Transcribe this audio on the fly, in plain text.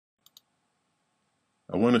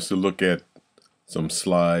I want us to look at some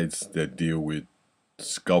slides that deal with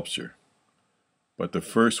sculpture. But the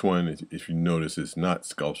first one, if you notice, is not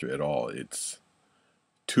sculpture at all. It's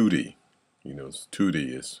 2D. You know, it's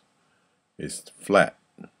 2D. It's flat.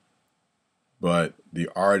 But the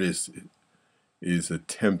artist is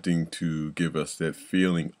attempting to give us that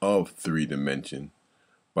feeling of 3 dimension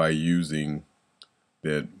by using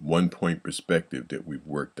that 1-point perspective that we've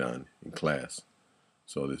worked on in class.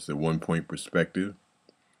 So there's the 1-point perspective.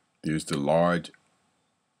 There's the large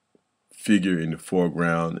figure in the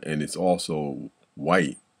foreground, and it's also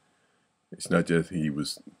white. It's not just he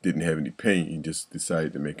didn't have any paint, he just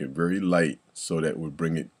decided to make it very light so that would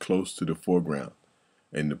bring it close to the foreground,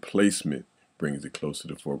 and the placement brings it close to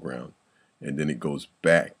the foreground, and then it goes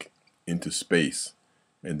back into space,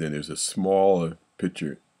 and then there's a smaller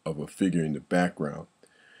picture of a figure in the background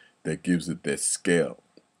that gives it that scale.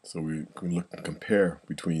 So we can look and compare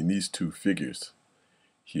between these two figures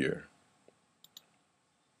here.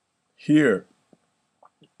 Here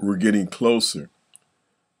we're getting closer.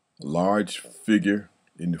 A large figure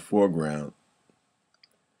in the foreground,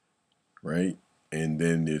 right? And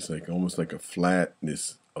then there's like almost like a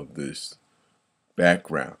flatness of this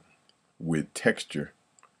background with texture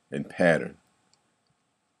and pattern.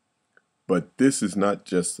 But this is not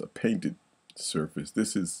just a painted surface.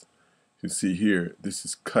 This is, you see here, this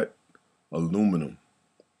is cut aluminum.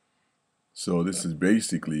 So this is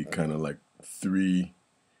basically kind of like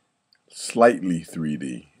slightly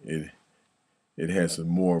 3D. It has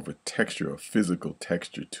more of a texture, a physical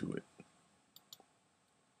texture to it.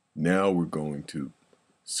 Now we're going to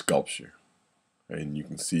sculpture, and you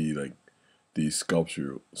can see like these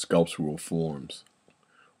sculptural forms.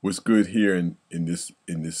 What's good here in this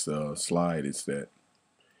slide is that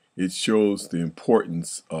it shows the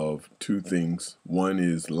importance of two things. One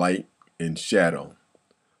is light and shadow.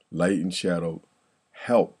 Light and shadow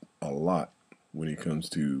help a lot when it comes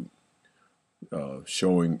to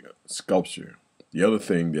showing sculpture. The other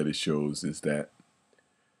thing that it shows is that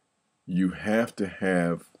you have to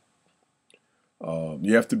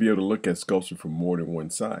be able to look at sculpture from more than one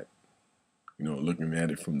side. You know, looking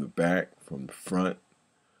at it from the back, from the front.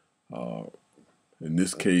 In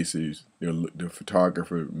this case, the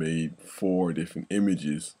photographer made 4 different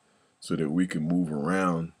images so that we can move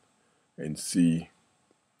around and see,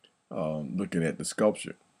 looking at the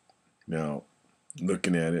sculpture. Now,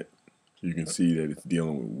 looking at it, you can see that it's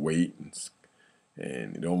dealing with weight,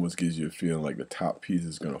 and it almost gives you a feeling like the top piece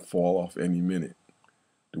is going to fall off any minute,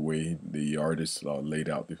 the way the artist laid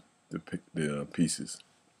out the pieces.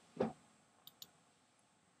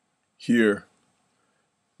 Here,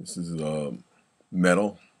 this is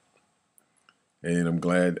metal, and I'm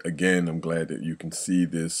glad that you can see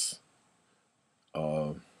this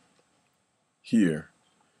here,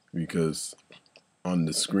 because on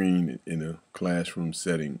the screen in a classroom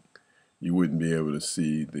setting, you wouldn't be able to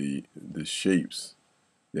see the shapes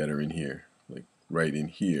that are in here. Like right in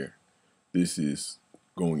here, this is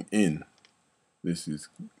going in, this is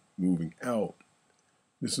moving out.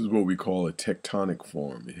 This is what we call a tectonic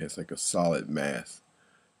form. It has like a solid mass.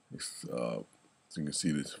 So you can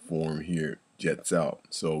see this form here jets out.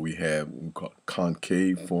 So we have what we call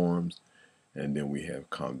concave forms, and then we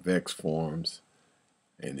have convex forms,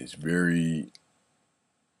 and it's very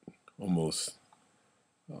almost,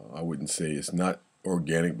 I wouldn't say it's not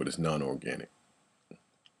organic, but it's non-organic,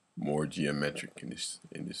 more geometric in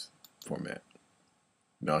this format.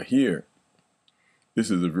 Now here,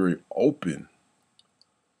 this is a very open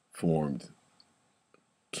formed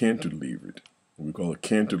cantilevered. We call it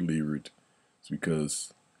cantilevered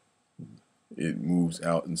because it moves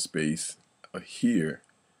out in space here,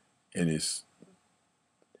 and it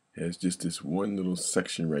has just this one little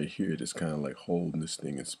section right here that's kind of like holding this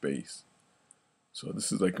thing in space. So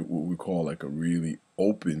this is like what we call like a really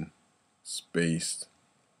open spaced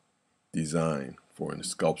design for a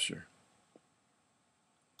sculpture.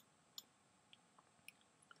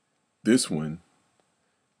 This one,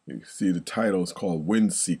 you see the title is called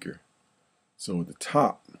Wind Seeker. So at the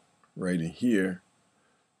top, right in here,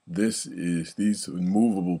 this is these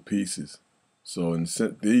movable pieces. So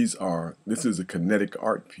this is a kinetic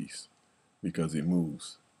art piece because it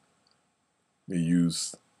moves. They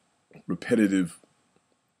use repetitive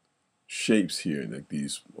shapes here, like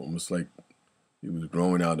these, almost like it was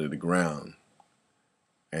growing out of the ground.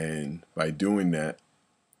 And by doing that,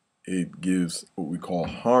 it gives what we call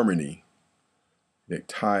harmony that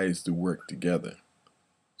ties the work together.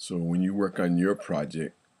 So when you work on your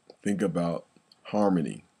project, think about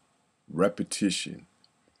harmony, repetition.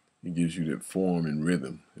 It gives you that form and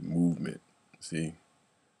rhythm and movement. See,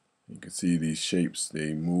 you can see these shapes,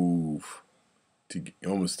 they move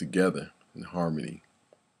almost together in harmony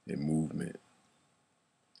and movement.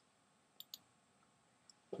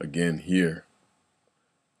 Again here,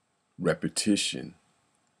 repetition,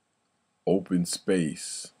 open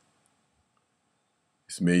space.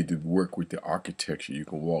 It's made to work with the architecture. You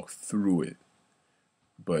can walk through it,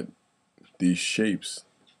 but these shapes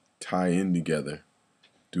tie in together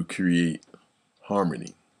to create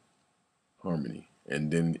harmony.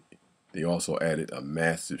 And then they also added a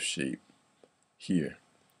massive shape here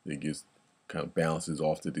that gives kind of balances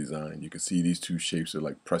off the design. You can see these two shapes are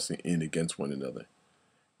like pressing in against one another.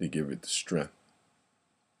 They give it the strength.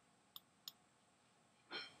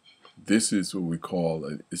 This is what we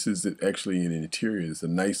call, this is actually an interior. It's a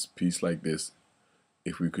nice piece like this.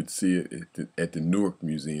 If we could see it at the Newark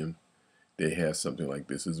Museum, they have something like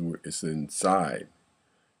this. It's inside,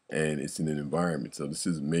 and it's in an environment. So this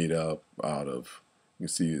is made up out of, you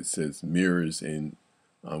can see it says mirrors and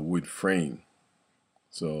wood frame.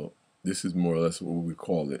 So this is more or less what we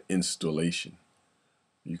call an installation.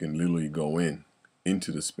 You can literally go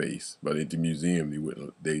into the space, but at the museum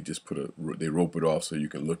they just they rope it off so you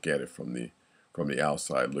can look at it from the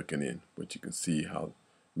outside looking in. But you can see how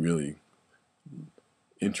really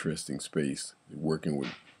interesting space, working with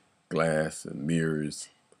glass and mirrors.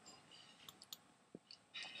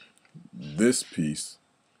 This piece,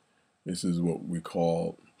 this is what we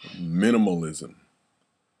call minimalism,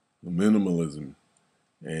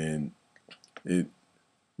 and it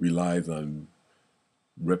relies on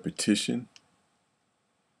repetition.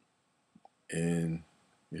 And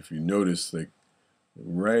if you notice, like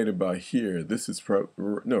right about here, this is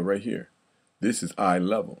right here, this is eye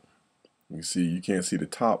level. You see, you can't see the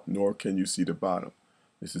top, nor can you see the bottom.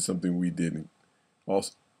 This is something we did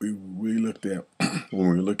also we looked at when we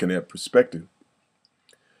were looking at perspective,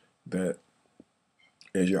 that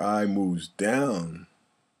as your eye moves down,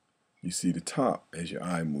 you see the top. As your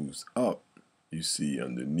eye moves up, you see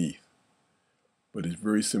underneath. But it's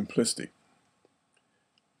very simplistic.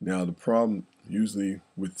 Now the problem usually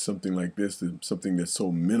with something like this is something that's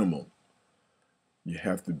so minimal. You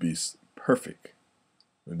have to be perfect.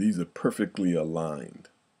 And these are perfectly aligned.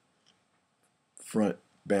 Front,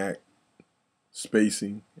 back,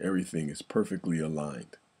 spacing, everything is perfectly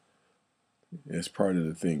aligned. It's part of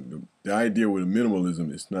the thing. The idea with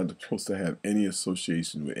minimalism is not supposed to have any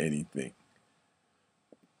association with anything.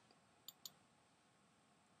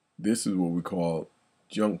 This is what we call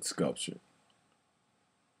junk sculpture.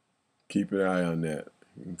 Keep an eye on that.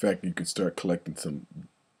 In fact, you could start collecting some,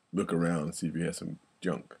 look around and see if you have some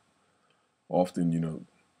junk. Often, you know,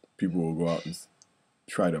 people will go out and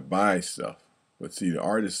try to buy stuff. But see, the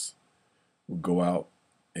artists will go out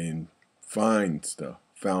and find stuff.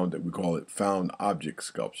 We call it found object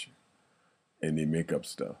sculpture. And they make up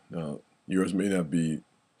stuff. Now, yours may not be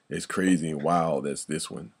as crazy and wild as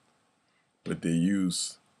this one, but they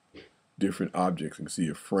use different objects. You can see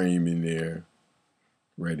a frame in there,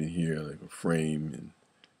 right in here, like a frame, and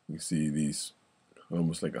you can see these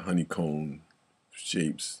almost like a honeycomb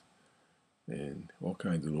shapes and all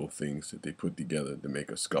kinds of little things that they put together to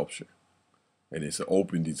make a sculpture. And it's an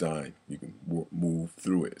open design. You can move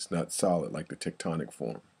through it. It's not solid like the tectonic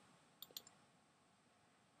form.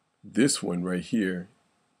 This one right here,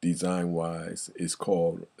 design-wise, is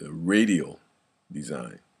called a radial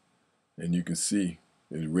design. And you can see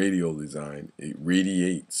in the radial design, it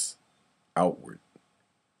radiates outward.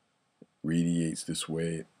 Radiates this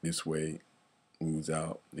way, moves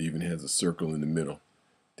out. It even has a circle in the middle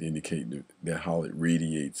to indicate that how it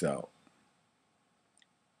radiates out.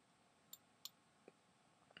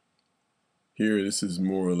 Here, this is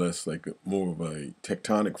more or less like more of a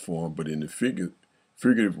tectonic form, but in a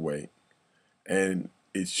figurative way, and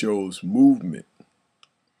it shows movement.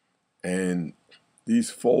 And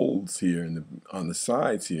these folds here on the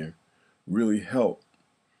sides here really help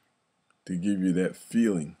to give you that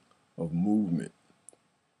feeling of movement.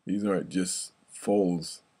 These aren't just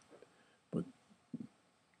folds, but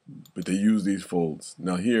they use these folds.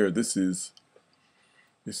 Now here, this is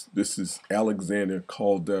Alexander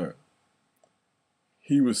Calder.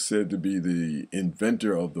 He was said to be the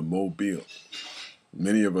inventor of the mobile.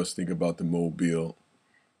 Many of us think about the mobile,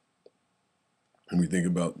 and we think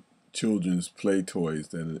about children's play toys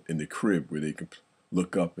that in the crib where they can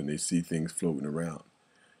look up and they see things floating around.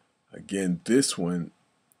 Again, this one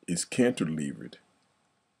is cantilevered,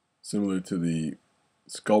 similar to the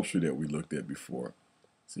sculpture that we looked at before.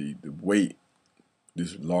 See, the weight,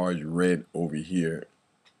 this large red over here,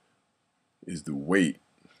 is the weight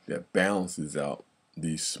that balances out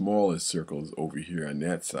these smaller circles over here on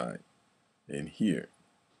that side and here.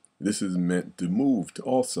 This is meant to move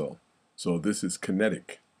also. So this is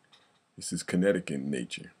kinetic. This is kinetic in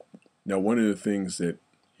nature. Now, one of the things that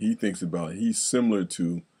he thinks about, he's similar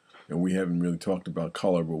to, and we haven't really talked about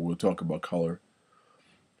color, but we'll talk about color.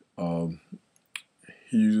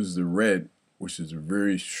 He uses the red, which is a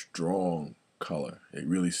very strong color. It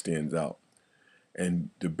really stands out. And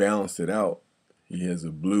to balance it out, he has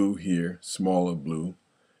a blue here, smaller blue,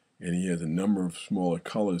 and he has a number of smaller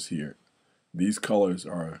colors here. These colors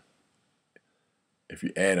are, if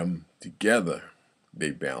you add them together,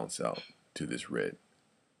 they balance out to this red.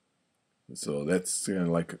 So that's kind of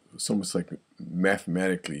like, it's almost like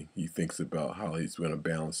mathematically he thinks about how he's going to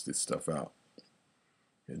balance this stuff out.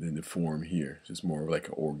 And then the form here is just more like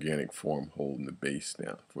an organic form holding the base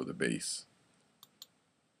down for the base.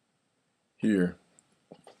 Here,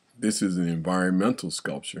 this is an environmental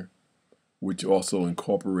sculpture, which also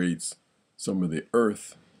incorporates some of the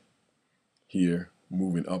earth here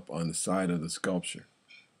moving up on the side of the sculpture.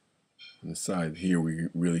 On the side here, we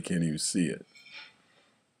really can't even see it.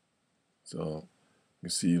 So you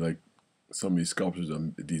see, like, some of these sculptures are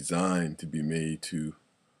designed to be made to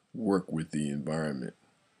work with the environment.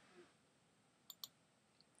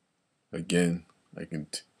 Again,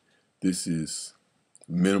 this is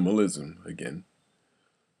minimalism again,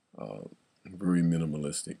 very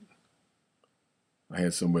minimalistic. I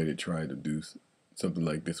had somebody that tried to do something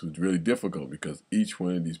like this. It was really difficult because each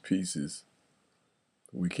one of these pieces,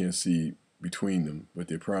 we can't see between them, but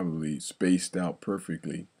they're probably spaced out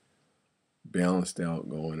perfectly, balanced out,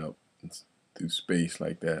 going up through space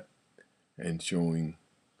like that, and showing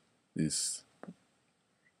this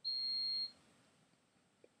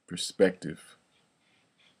perspective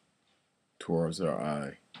towards our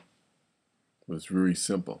eye. But it's very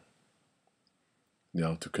simple.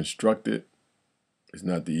 Now, to construct it is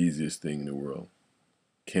not the easiest thing in the world.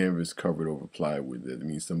 Canvas covered over plywood. That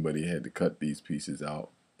means somebody had to cut these pieces out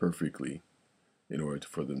perfectly in order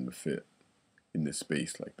for them to fit in this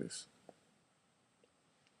space like this.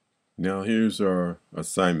 Now here's our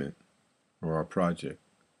assignment or our project.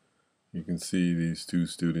 You can see these two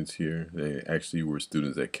students here. They actually were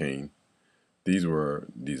students at Kane. These were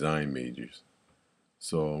design majors.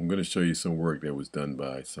 So I'm going to show you some work that was done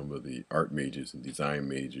by some of the art majors and design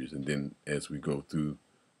majors, and then as we go through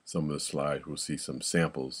some of the slides, we'll see some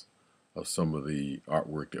samples of some of the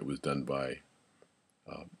artwork that was done by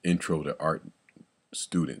intro to art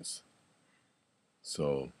students.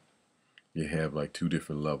 So you have like two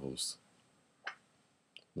different levels.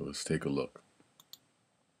 So let's take a look.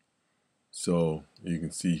 So you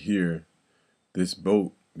can see here, this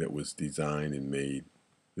boat that was designed and made,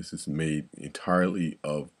 this is made entirely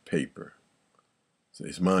of paper. So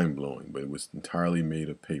it's mind-blowing, but it was entirely made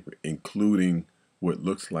of paper, including what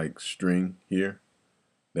looks like string here.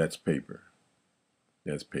 That's paper.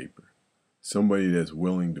 That's paper. Somebody that's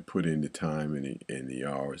willing to put in the time and the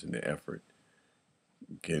hours and the effort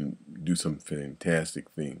can do some fantastic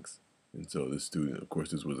things. And so this student, of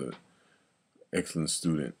course, this was an excellent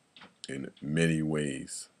student in many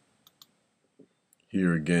ways.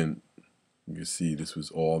 Here again, you can see this was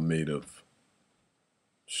all made of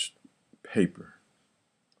paper.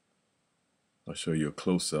 I'll show you a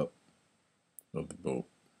close-up of the boat.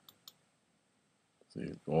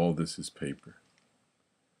 See, all this is paper.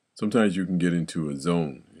 Sometimes you can get into a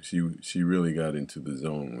zone. She really got into the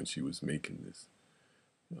zone when she was making this.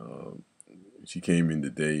 She came in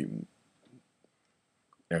today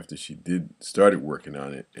after she started working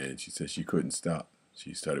on it, and she said she couldn't stop.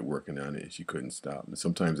 She started working on it and she couldn't stop. And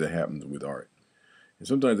sometimes that happens with art. And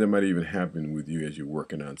sometimes that might even happen with you as you're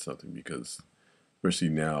working on something, because especially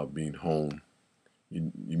now being home,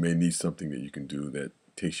 you may need something that you can do that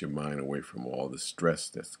takes your mind away from all the stress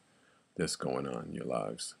that's going on in your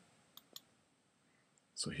lives.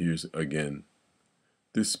 So here's again,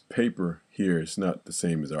 this paper here is not the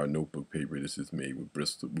same as our notebook paper. This is made with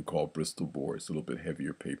Bristol, we call Bristol board. It's a little bit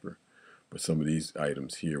heavier paper, but some of these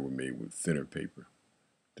items here were made with thinner paper,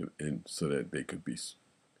 and so that they could be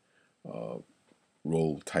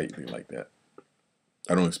rolled tightly like that.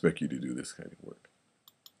 I don't expect you to do this kind of work.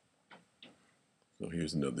 So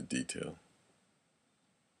here's another detail.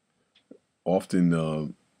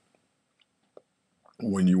 Often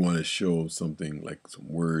when you want to show something like some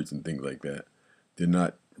words and things like that, they're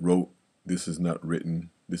not wrote, this is not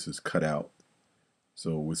written, this is cut out.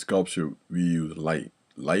 So with sculpture, we use light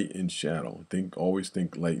and shadow. Always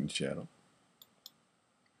think light and shadow.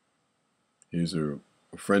 Here's a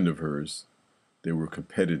friend of hers. They were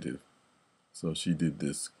competitive, so she did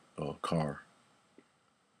this car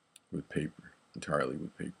with paper, entirely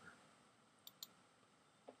with paper.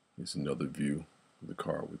 Here's another view of the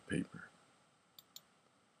car with paper.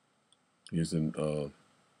 Here's a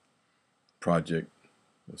project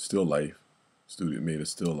a still life. Student made a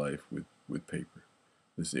still life with paper.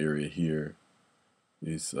 This area here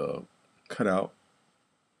is cut out,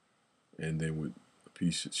 and then with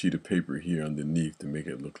a sheet of paper here underneath to make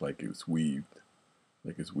it look like it was weaved,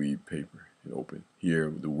 like it's weaved paper and open. Here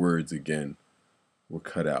the words again were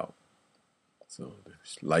cut out. So the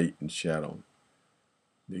light and shadow,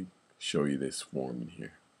 they show you this form in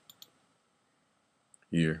here.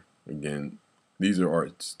 Here again, these are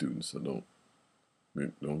art students, so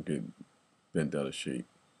don't get bent out of shape.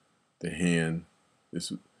 The hand,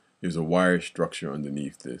 there's a wire structure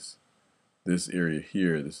underneath this. This area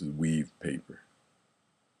here, this is weaved paper.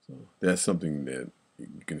 So that's something that you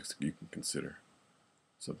can consider.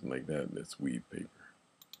 Something like that, that's weaved paper.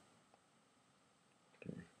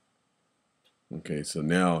 Okay, so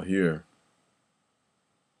now here,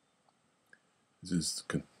 this is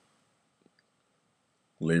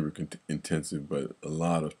labor intensive, but a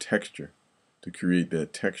lot of texture. To create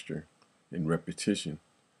that texture and repetition,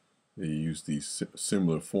 they use these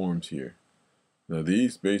similar forms here. Now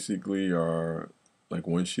these basically are like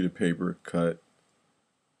one sheet of paper cut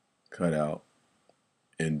out,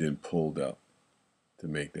 and then pulled out to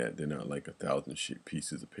make that. They're not like 1,000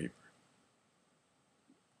 pieces of paper.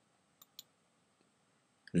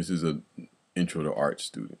 This is an intro to art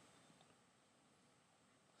student.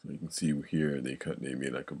 So you can see here they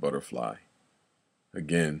made like a butterfly.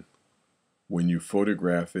 Again, when you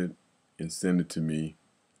photograph it and send it to me,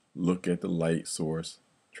 look at the light source.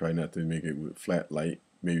 Try not to make it with flat light.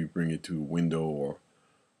 Maybe bring it to a window or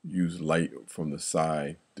use light from the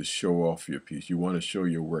side to show off your piece. You want to show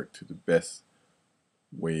your work to the best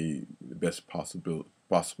way, the best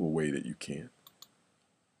possible way that you can.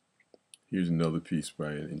 Here's another piece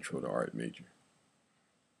by an intro to art major.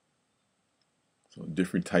 So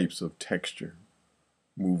different types of texture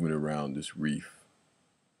moving around this reef.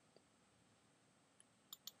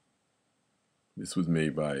 This was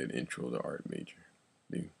made by an intro to art major.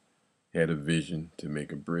 They had a vision to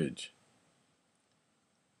make a bridge.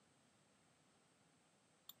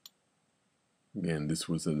 Again, this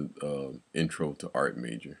was an intro to art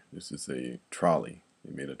major. This is a trolley.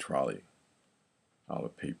 They made a trolley out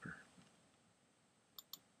of paper.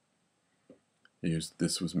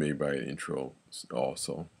 This was made by an intro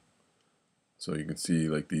also. So you can see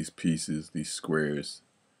like these pieces, these squares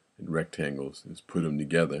and rectangles, just put them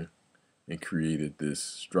together and created this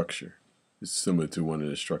structure. It's similar to one of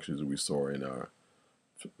the structures that we saw in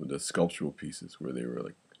the sculptural pieces, where they were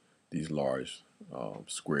like these large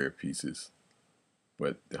square pieces.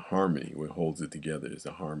 But the harmony, what holds it together, is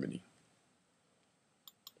the harmony.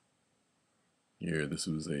 Here, this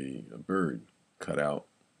was a bird cut out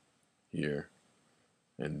here,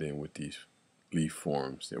 and then with these leaf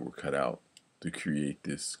forms that were cut out to create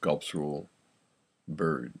this sculptural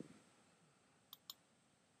bird.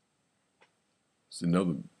 It's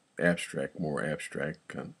another abstract, more abstract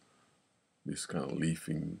this kind of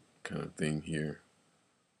leafing kind of thing here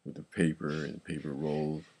with the paper and paper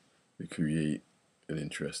rolls to create an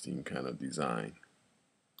interesting kind of design.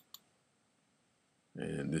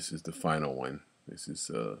 And this is the final one. This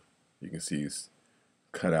is you can see it's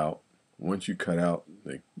cut out. Once you cut out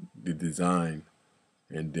the design,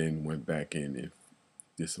 and then went back in and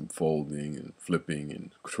did some folding and flipping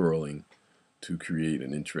and twirling to create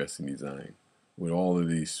an interesting design. With all of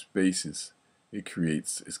these spaces,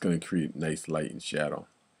 it's going to create nice light and shadow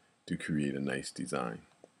to create a nice design.